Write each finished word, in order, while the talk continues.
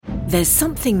There's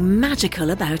something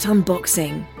magical about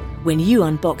unboxing. When you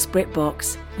unbox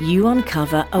BritBox, you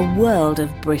uncover a world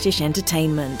of British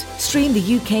entertainment. Stream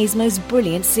the UK's most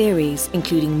brilliant series,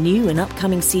 including new and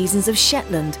upcoming seasons of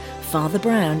Shetland, Father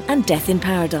Brown and Death in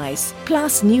Paradise.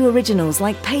 Plus new originals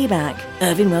like Payback,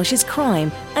 Irvine Welsh's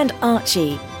Crime and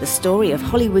Archie, the story of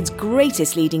Hollywood's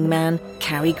greatest leading man,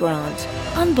 Cary Grant.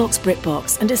 Unbox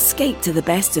BritBox and escape to the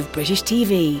best of British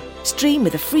TV. Stream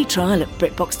with a free trial at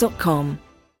BritBox.com.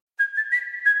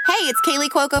 Hey, it's Kaylee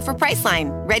Cuoco for Priceline.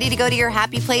 Ready to go to your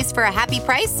happy place for a happy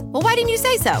price? Well, why didn't you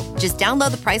say so? Just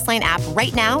download the Priceline app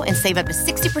right now and save up to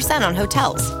 60% on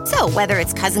hotels. So whether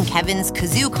it's Cousin Kevin's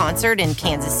Kazoo Concert in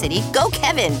Kansas City, go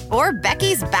Kevin, or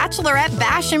Becky's Bachelorette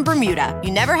Bash in Bermuda,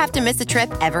 you never have to miss a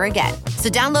trip ever again. So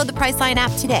download the Priceline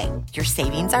app today. Your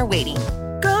savings are waiting.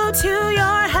 Go to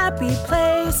your happy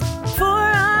place for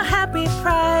a happy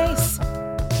price.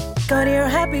 Go to your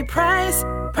happy price,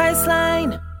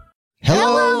 Priceline.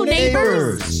 Hello,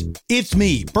 neighbors! It's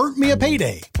me, Burnt Me a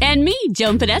Payday. And me,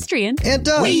 Joan Pedestrian. And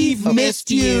We've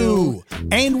missed you!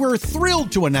 And we're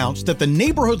thrilled to announce that the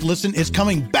Neighborhood Listen is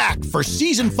coming back for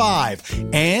Season 5.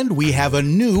 And we have a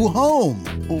new home.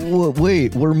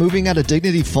 Wait, we're moving out of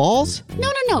Dignity Falls?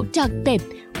 No, Doug, babe.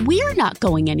 We're not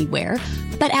going anywhere,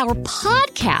 but our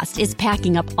podcast is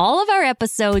packing up all of our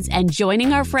episodes and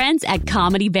joining our friends at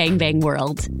Comedy Bang Bang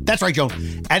World. That's right, Joan.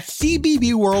 At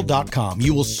cbbworld.com,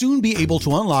 you will soon be able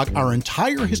to unlock our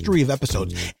entire history of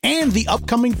episodes and the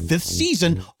upcoming 5th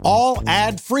season, all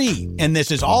ad-free. And this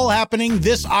is all happening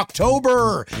this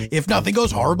October, if nothing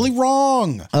goes horribly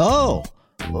wrong. Oh.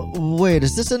 Wait,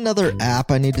 is this another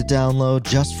app I need to download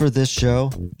just for this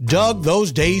show? Doug,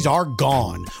 those days are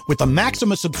gone. With the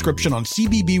Maximus subscription on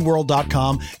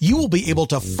cbbworld.com, you will be able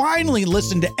to finally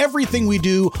listen to everything we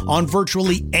do on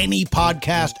virtually any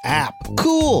podcast app.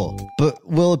 Cool. But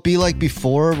will it be like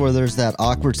before, where there's that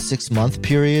awkward 6-month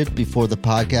period before the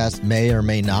podcast may or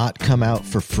may not come out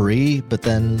for free, but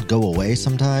then go away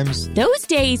sometimes? Those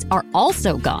days are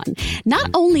also gone. Not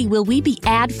only will we be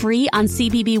ad-free on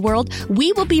CBB World,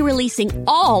 we will be releasing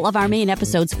all of our main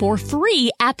episodes for free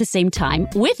at the same time,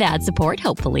 with ad support,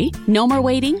 hopefully. No more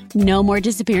waiting, no more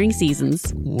disappearing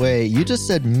seasons. Wait, you just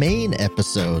said main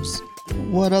episodes.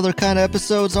 What other kind of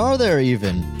episodes are there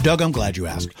even? Doug, I'm glad you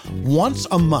asked. Once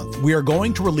a month, we are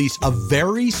going to release a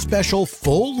very special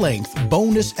full-length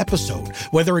bonus episode,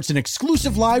 whether it's an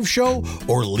exclusive live show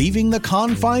or leaving the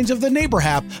confines of the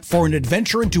Neighborhap for an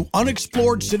adventure into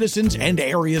unexplored citizens and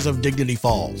areas of Dignity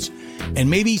Falls. And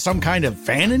maybe some kind of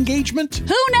fan engagement?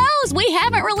 Who knows? We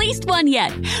haven't released one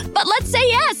yet. But let's say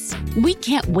yes. We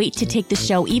can't wait to take the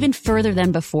show even further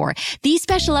than before. These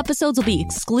special episodes will be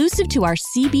exclusive to our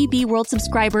CBB World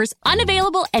subscribers,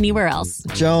 unavailable anywhere else.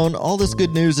 Joan, all this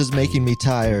good news is making me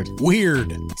tired.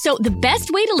 Weird. So the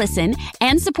best way to listen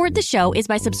and support the show is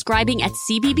by subscribing at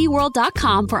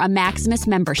cbbworld.com for a Maximus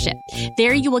membership.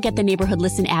 There you will get the Neighborhood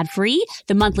Listen ad-free,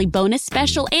 the monthly bonus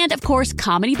special, and of course,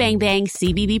 Comedy Bang Bang,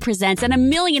 CBB Presents, and a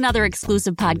million other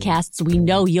exclusive podcasts we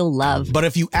know you'll love. But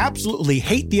if you absolutely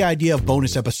hate the idea of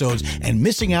bonus episodes and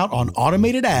missing out on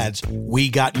automated ads, we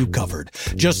got you covered.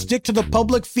 Just stick to the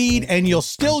public feed and you'll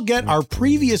still get our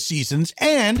previous seasons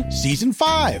and Season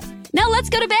 5. Now let's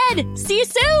go to bed. See you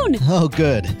soon. Oh,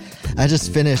 good. I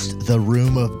just finished The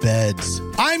Room of Beds.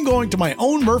 I'm going to my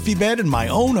own Murphy bed in my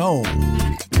own home.